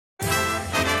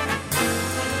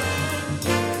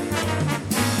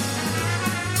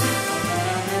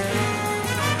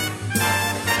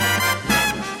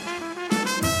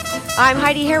I'm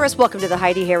Heidi Harris. Welcome to the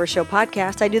Heidi Harris Show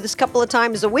podcast. I do this a couple of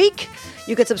times a week.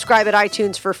 You can subscribe at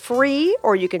iTunes for free,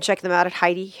 or you can check them out at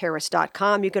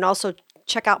HeidiHarris.com. You can also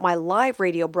check out my live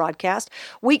radio broadcast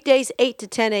weekdays 8 to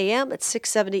 10 a.m. at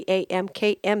 670 a.m.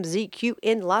 KMZQ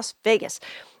in Las Vegas.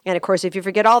 And of course, if you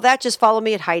forget all that, just follow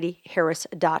me at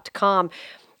HeidiHarris.com.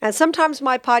 And sometimes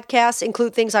my podcasts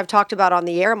include things I've talked about on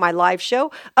the air, my live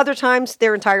show. Other times,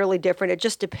 they're entirely different. It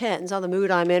just depends on the mood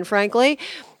I'm in, frankly.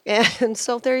 And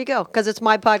so there you go, because it's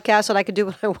my podcast and I can do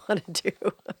what I want to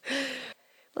do.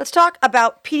 Let's talk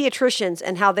about pediatricians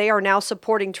and how they are now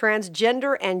supporting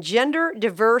transgender and gender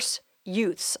diverse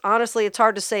youths. Honestly, it's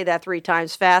hard to say that 3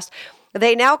 times fast.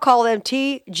 They now call them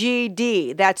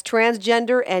TGD. That's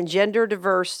transgender and gender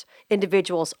diverse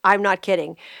individuals. I'm not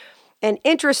kidding. And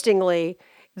interestingly,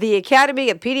 the Academy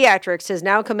of Pediatrics has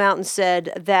now come out and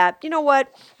said that, you know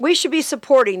what, we should be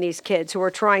supporting these kids who are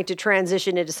trying to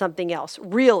transition into something else.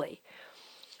 Really.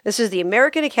 This is the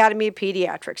American Academy of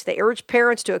Pediatrics. They urge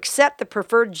parents to accept the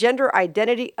preferred gender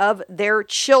identity of their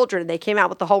children. They came out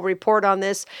with the whole report on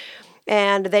this,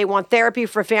 and they want therapy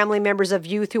for family members of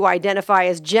youth who identify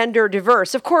as gender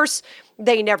diverse. Of course,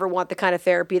 they never want the kind of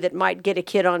therapy that might get a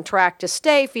kid on track to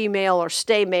stay female or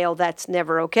stay male. That's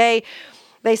never okay.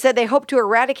 They said they hope to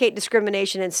eradicate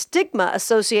discrimination and stigma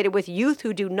associated with youth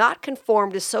who do not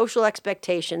conform to social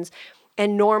expectations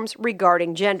and norms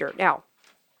regarding gender. Now,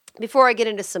 before I get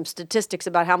into some statistics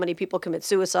about how many people commit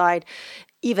suicide,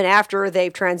 even after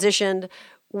they've transitioned,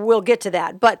 we'll get to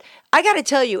that. But I got to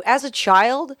tell you, as a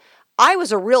child, I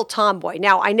was a real tomboy.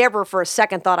 Now, I never for a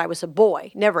second thought I was a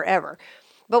boy. Never, ever.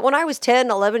 But when I was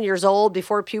 10, 11 years old,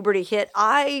 before puberty hit,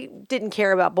 I didn't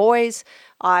care about boys.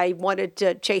 I wanted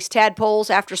to chase tadpoles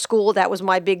after school. That was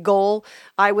my big goal.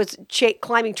 I was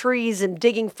climbing trees and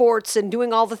digging forts and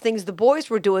doing all the things the boys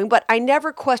were doing, but I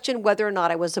never questioned whether or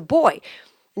not I was a boy.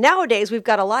 Nowadays, we've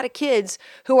got a lot of kids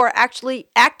who are actually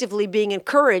actively being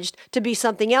encouraged to be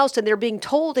something else, and they're being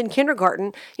told in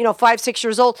kindergarten, 5, 6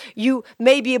 years old, you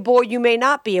may be a boy, you may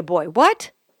not be a boy.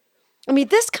 What? I mean,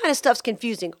 this kind of stuff's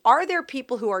confusing. Are there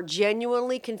people who are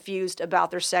genuinely confused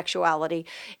about their sexuality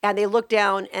and they look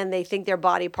down and they think their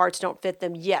body parts don't fit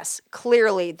them? Yes,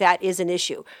 clearly that is an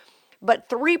issue. But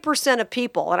 3% of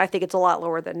people, and I think it's a lot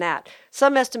lower than that,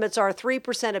 some estimates are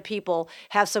 3% of people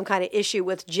have some kind of issue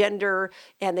with gender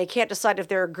and they can't decide if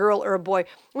they're a girl or a boy.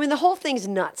 I mean, the whole thing's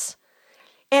nuts.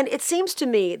 And it seems to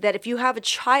me that if you have a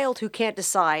child who can't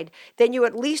decide, then you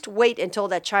at least wait until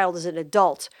that child is an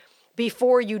adult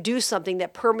before you do something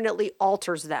that permanently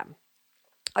alters them.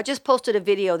 I just posted a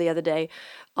video the other day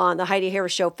on the Heidi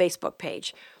Harris Show Facebook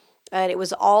page, and it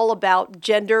was all about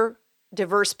gender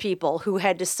diverse people who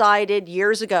had decided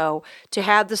years ago to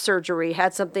have the surgery,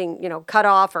 had something, cut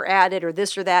off or added or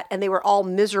this or that, and they were all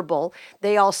miserable.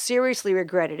 They all seriously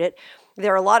regretted it.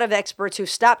 There are a lot of experts who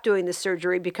stopped doing the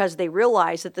surgery because they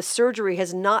realized that the surgery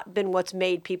has not been what's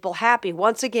made people happy.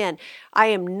 Once again, I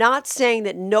am not saying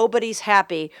that nobody's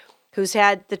happy who's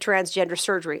had the transgender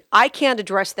surgery. I can't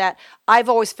address that. I've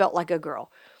always felt like a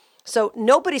girl. So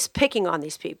nobody's picking on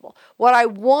these people. What I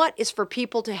want is for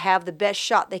people to have the best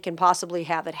shot they can possibly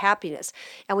have at happiness.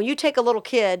 And when you take a little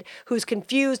kid who's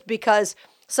confused because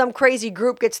some crazy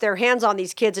group gets their hands on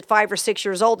these kids at 5 or 6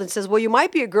 years old and says, well, you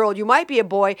might be a girl, you might be a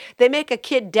boy, they make a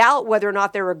kid doubt whether or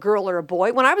not they're a girl or a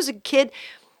boy. When I was a kid,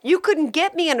 you couldn't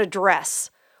get me in a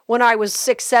dress when I was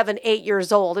 6, 7, 8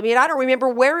 years old. I mean, I don't remember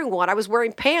wearing one. I was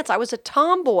wearing pants. I was a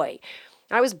tomboy.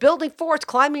 I was building forts,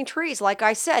 climbing trees, like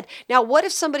I said. Now, what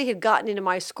if somebody had gotten into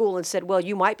my school and said, well,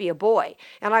 you might be a boy?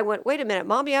 And I went, wait a minute,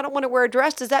 Mommy, I don't want to wear a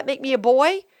dress. Does that make me a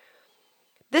boy?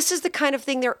 This is the kind of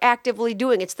thing they're actively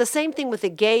doing. It's the same thing with the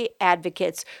gay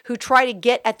advocates who try to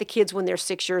get at the kids when they're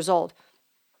 6 years old.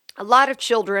 A lot of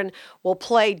children will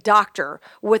play doctor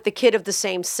with the kid of the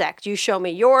same sex. You show me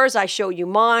yours, I show you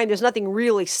mine. There's nothing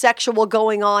really sexual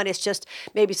going on. It's just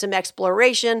maybe some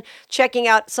exploration, checking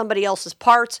out somebody else's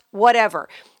parts, whatever.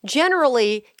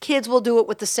 Generally, kids will do it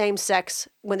with the same sex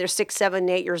when they're 6, 7,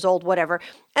 8 years old, whatever.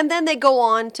 And then they go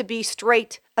on to be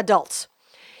straight adults.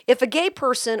 If a gay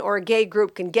person or a gay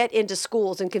group can get into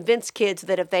schools and convince kids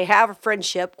that if they have a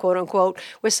friendship, quote unquote,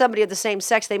 with somebody of the same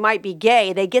sex, they might be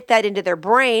gay, they get that into their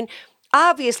brain,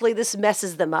 obviously this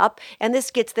messes them up and this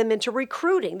gets them into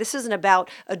recruiting. This isn't about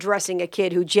addressing a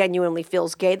kid who genuinely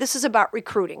feels gay. This is about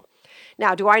recruiting.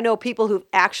 Now, do I know people who've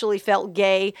actually felt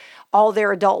gay all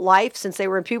their adult life since they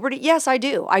were in puberty? Yes, I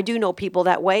do. I do know people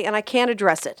that way, and I can't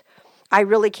address it. I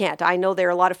really can't. I know there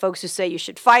are a lot of folks who say you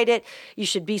should fight it, you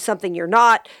should be something you're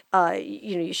not,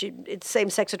 you should,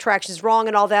 same-sex attraction is wrong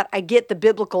and all that. I get the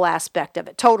biblical aspect of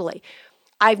it, totally.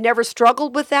 I've never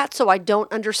struggled with that, so I don't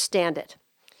understand it.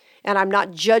 And I'm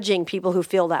not judging people who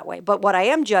feel that way. But what I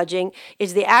am judging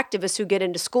is the activists who get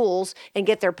into schools and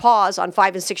get their paws on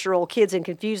 5 and 6-year-old kids and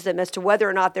confuse them as to whether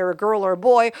or not they're a girl or a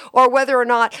boy, or whether or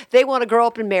not they want to grow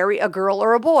up and marry a girl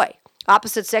or a boy,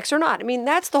 opposite sex or not. I mean,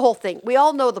 that's the whole thing. We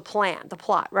all know the plan, the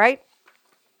plot, right?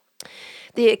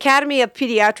 The Academy of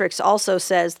Pediatrics also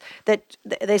says that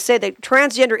they say that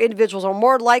transgender individuals are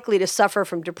more likely to suffer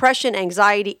from depression,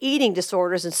 anxiety, eating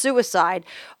disorders, and suicide,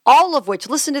 all of which,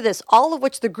 listen to this, all of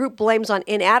which the group blames on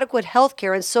inadequate health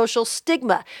care and social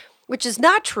stigma, which is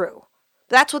not true.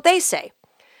 That's what they say.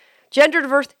 Gender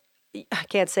diverse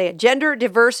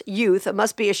youth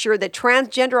must be assured that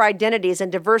transgender identities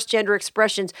and diverse gender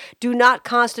expressions do not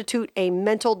constitute a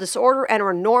mental disorder and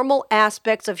are normal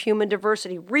aspects of human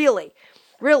diversity. Really.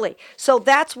 So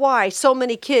that's why so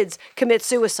many kids commit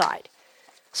suicide.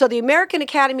 So the American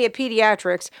Academy of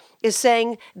Pediatrics is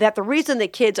saying that the reason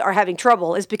that kids are having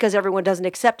trouble is because everyone doesn't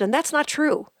accept them. That's not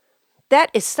true.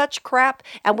 That is such crap,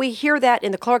 and we hear that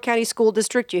in the Clark County School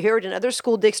District. You hear it in other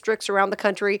school districts around the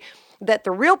country, that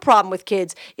the real problem with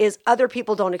kids is other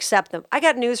people don't accept them. I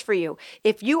got news for you.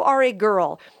 If you are a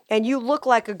girl and you look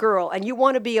like a girl and you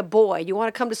want to be a boy, you want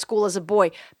to come to school as a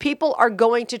boy, people are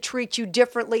going to treat you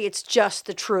differently. It's just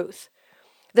the truth.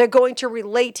 They're going to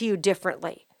relate to you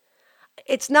differently.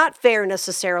 It's not fair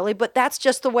necessarily, but that's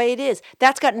just the way it is.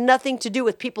 That's got nothing to do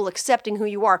with people accepting who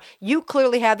you are. You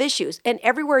clearly have issues, and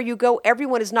everywhere you go,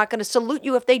 everyone is not going to salute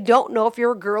you if they don't know if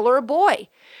you're a girl or a boy.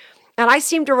 And I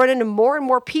seem to run into more and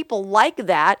more people like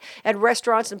that at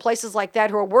restaurants and places like that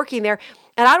who are working there.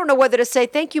 And I don't know whether to say,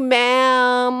 thank you,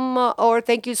 ma'am, or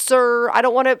thank you, sir. I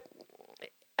don't want to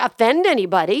offend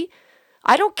anybody.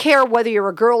 I don't care whether you're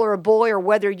a girl or a boy or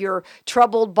whether you're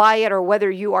troubled by it or whether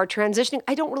you are transitioning.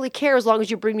 I don't really care as long as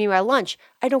you bring me my lunch.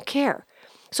 I don't care.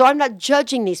 So I'm not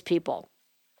judging these people.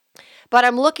 But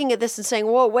I'm looking at this and saying,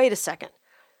 whoa, wait a second.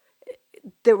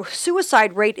 The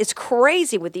suicide rate is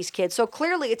crazy with these kids. So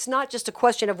clearly it's not just a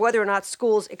question of whether or not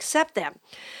schools accept them.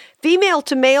 Female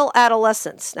to male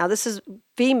adolescents. Now this is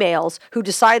females who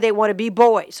decide they want to be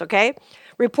boys, okay?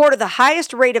 Reported the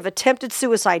highest rate of attempted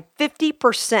suicide,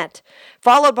 50%,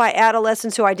 followed by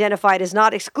adolescents who identified as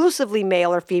not exclusively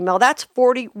male or female. That's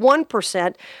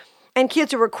 41%. And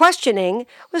kids who were questioning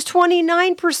was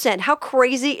 29%. How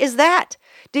crazy is that?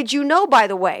 Did you know, by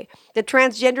the way, that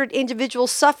transgendered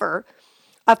individuals suffer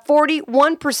a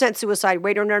 41% suicide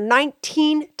rate and are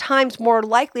 19 times more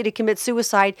likely to commit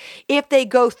suicide if they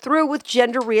go through with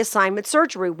gender reassignment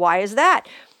surgery? Why is that?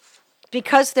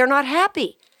 Because they're not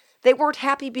happy. They weren't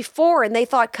happy before, and they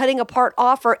thought cutting a part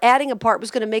off or adding a part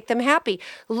was going to make them happy.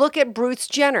 Look at Bruce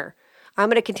Jenner. I'm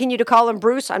going to continue to call him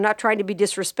Bruce. I'm not trying to be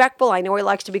disrespectful. I know he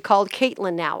likes to be called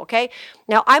Caitlyn now, okay?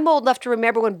 Now, I'm old enough to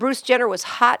remember when Bruce Jenner was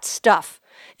hot stuff.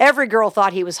 Every girl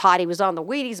thought he was hot. He was on the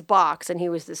Wheaties box, and he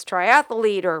was this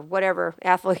triathlete or whatever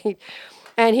athlete.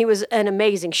 And he was in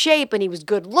amazing shape, and he was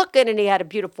good looking, and he had a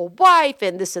beautiful wife,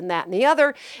 and this and that and the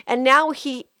other. And now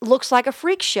he looks like a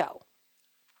freak show.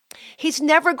 He's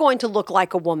never going to look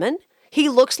like a woman. He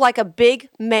looks like a big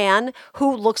man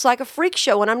who looks like a freak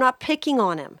show, and I'm not picking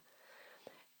on him.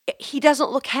 He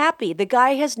doesn't look happy. The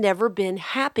guy has never been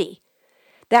happy.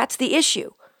 That's the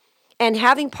issue. And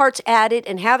having parts added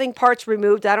and having parts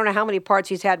removed, I don't know how many parts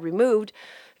he's had removed,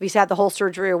 if he's had the whole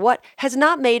surgery or what, has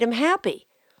not made him happy.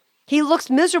 He looks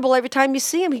miserable every time you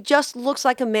see him. He just looks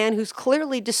like a man who's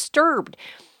clearly disturbed.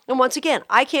 And once again,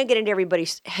 I can't get into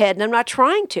everybody's head, and I'm not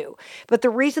trying to. But the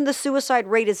reason the suicide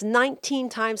rate is 19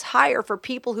 times higher for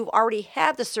people who've already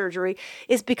had the surgery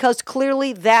is because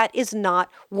clearly that is not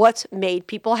what's made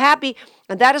people happy.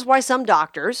 And that is why some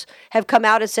doctors have come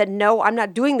out and said, no, I'm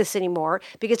not doing this anymore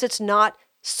because it's not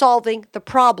solving the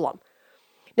problem.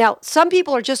 Now, some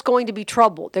people are just going to be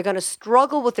troubled. They're going to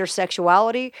struggle with their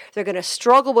sexuality. They're going to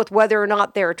struggle with whether or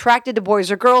not they're attracted to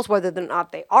boys or girls, whether or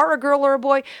not they are a girl or a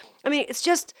boy. I mean,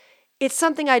 it's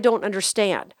something I don't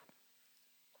understand.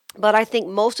 But I think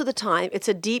most of the time, it's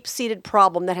a deep-seated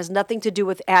problem that has nothing to do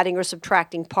with adding or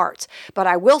subtracting parts. But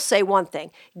I will say one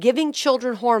thing. Giving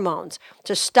children hormones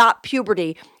to stop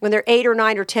puberty when they're 8 or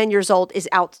 9 or 10 years old is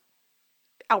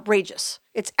outrageous.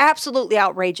 It's absolutely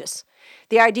outrageous.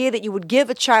 The idea that you would give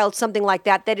a child something like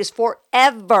that is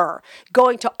forever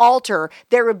going to alter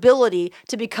their ability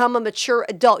to become a mature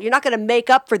adult. You're not going to make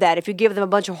up for that if you give them a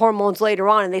bunch of hormones later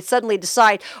on and they suddenly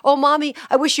decide, oh, mommy,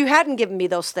 I wish you hadn't given me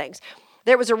those things.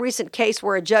 There was a recent case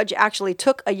where a judge actually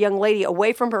took a young lady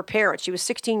away from her parents. She was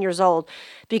 16 years old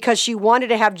because she wanted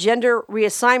to have gender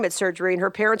reassignment surgery and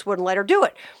her parents wouldn't let her do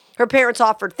it. Her parents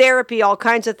offered therapy, all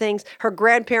kinds of things. Her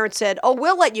grandparents said, oh,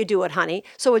 we'll let you do it, honey.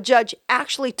 So a judge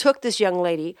actually took this young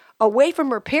lady away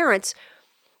from her parents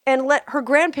and let her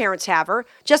grandparents have her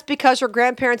just because her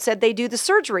grandparents said they do the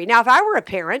surgery. Now, if I were a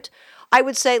parent, I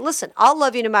would say, listen, I'll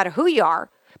love you no matter who you are,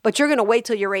 but you're going to wait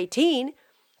till you're 18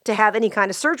 to have any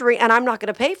kind of surgery, and I'm not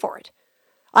going to pay for it.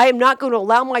 I am not going to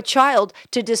allow my child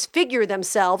to disfigure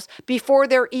themselves before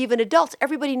they're even adults.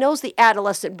 Everybody knows the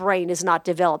adolescent brain is not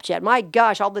developed yet. My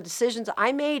gosh, all the decisions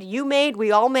I made, you made,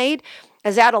 we all made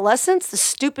as adolescents, the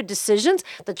stupid decisions,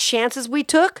 the chances we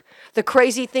took, the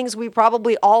crazy things we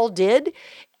probably all did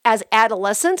as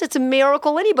adolescents. It's a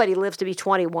miracle anybody lives to be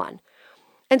 21.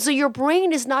 And so your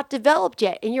brain is not developed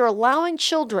yet, and you're allowing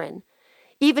children,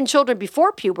 even children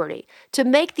before puberty, to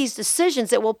make these decisions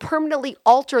that will permanently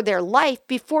alter their life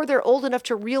before they're old enough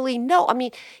to really know. I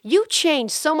mean, you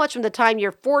change so much from the time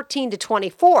you're 14 to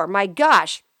 24. My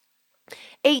gosh,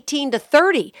 18 to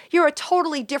 30, you're a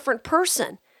totally different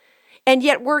person. And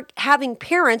yet we're having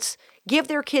parents give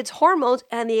their kids hormones,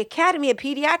 and the Academy of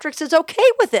Pediatrics is okay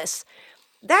with this.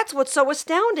 That's what's so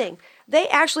astounding. They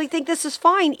actually think this is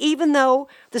fine, even though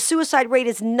the suicide rate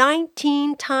is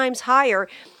 19 times higher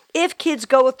if kids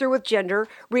go through with gender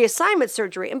reassignment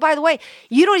surgery. And by the way,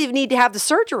 you don't even need to have the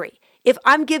surgery. If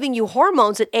I'm giving you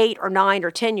hormones at 8 or 9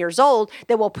 or 10 years old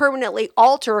that will permanently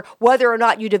alter whether or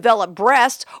not you develop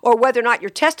breasts or whether or not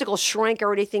your testicles shrink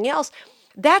or anything else,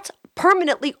 that's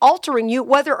permanently altering you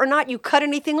whether or not you cut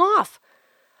anything off.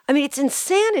 I mean, it's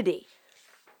insanity.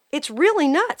 It's really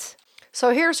nuts.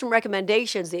 So here's some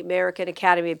recommendations the American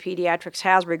Academy of Pediatrics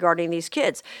has regarding these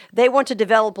kids. They want to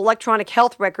develop electronic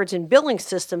health records and billing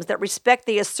systems that respect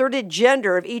the asserted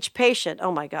gender of each patient.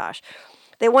 Oh my gosh.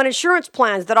 They want insurance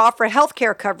plans that offer health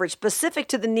care coverage specific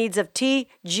to the needs of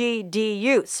TGD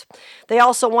youths. They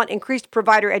also want increased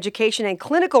provider education and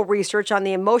clinical research on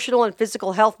the emotional and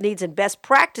physical health needs and best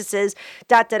practices,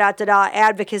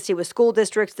 advocacy with school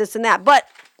districts, this and that. But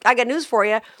I got news for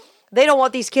you. They don't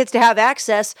want these kids to have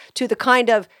access to the kind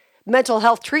of mental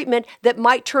health treatment that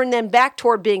might turn them back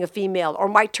toward being a female or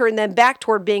might turn them back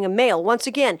toward being a male. Once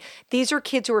again, these are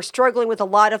kids who are struggling with a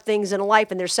lot of things in life,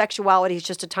 and their sexuality is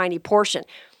just a tiny portion.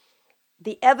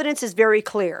 The evidence is very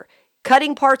clear.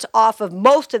 Cutting parts off of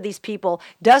most of these people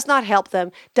does not help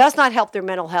them, does not help their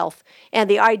mental health. And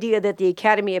the idea that the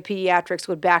Academy of Pediatrics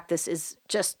would back this is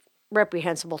just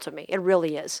reprehensible to me. It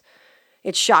really is.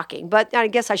 It's shocking, but I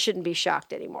guess I shouldn't be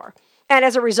shocked anymore. And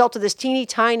as a result of this teeny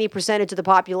tiny percentage of the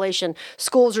population,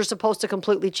 schools are supposed to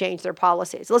completely change their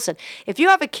policies. Listen, if you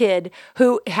have a kid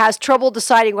who has trouble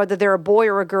deciding whether they're a boy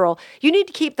or a girl, you need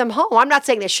to keep them home. I'm not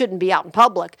saying they shouldn't be out in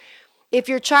public. If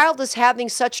your child is having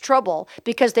such trouble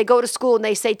because they go to school and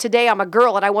they say, today I'm a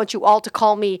girl and I want you all to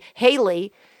call me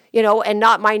Haley, and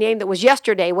not my name that was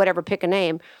yesterday, whatever, pick a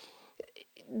name,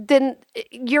 then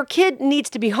your kid needs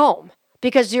to be home.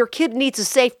 Because your kid needs a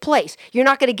safe place. You're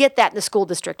not going to get that in the school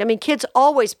district. I mean, kids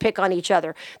always pick on each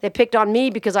other. They picked on me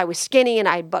because I was skinny and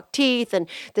I had buck teeth and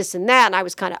this and that, and I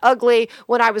was kind of ugly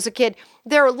when I was a kid.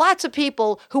 There are lots of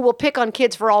people who will pick on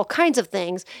kids for all kinds of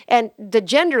things, and the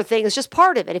gender thing is just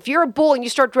part of it. If you're a boy and you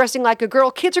start dressing like a girl,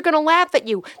 kids are going to laugh at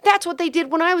you. That's what they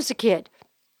did when I was a kid.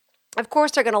 Of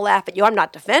course, they're going to laugh at you. I'm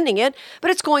not defending it,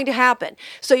 but it's going to happen.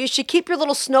 So you should keep your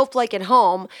little snowflake at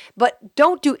home, but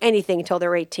don't do anything until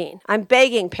they're 18. I'm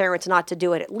begging parents not to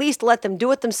do it. At least let them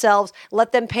do it themselves,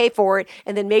 let them pay for it,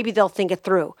 and then maybe they'll think it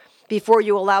through before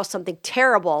you allow something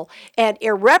terrible and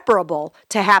irreparable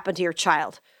to happen to your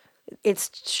child.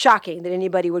 It's shocking that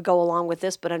anybody would go along with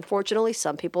this, but unfortunately,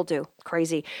 some people do.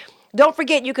 Crazy. Don't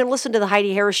forget, you can listen to The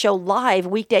Heidi Harris Show live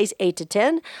weekdays 8 to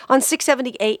 10 on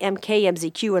 670 AM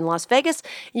KMZQ in Las Vegas.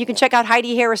 You can check out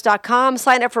HeidiHarris.com,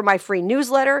 sign up for my free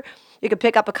newsletter. You can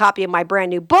pick up a copy of my brand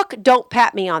new book, Don't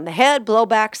Pat Me on the Head,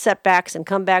 Blowbacks, Setbacks, and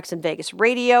Comebacks in Vegas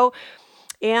Radio.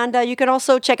 And you can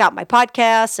also check out my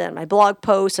podcasts and my blog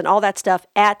posts and all that stuff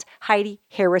at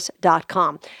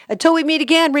HeidiHarris.com. Until we meet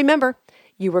again, remember,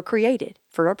 you were created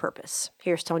for a purpose.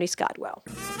 Here's Tony Scottwell.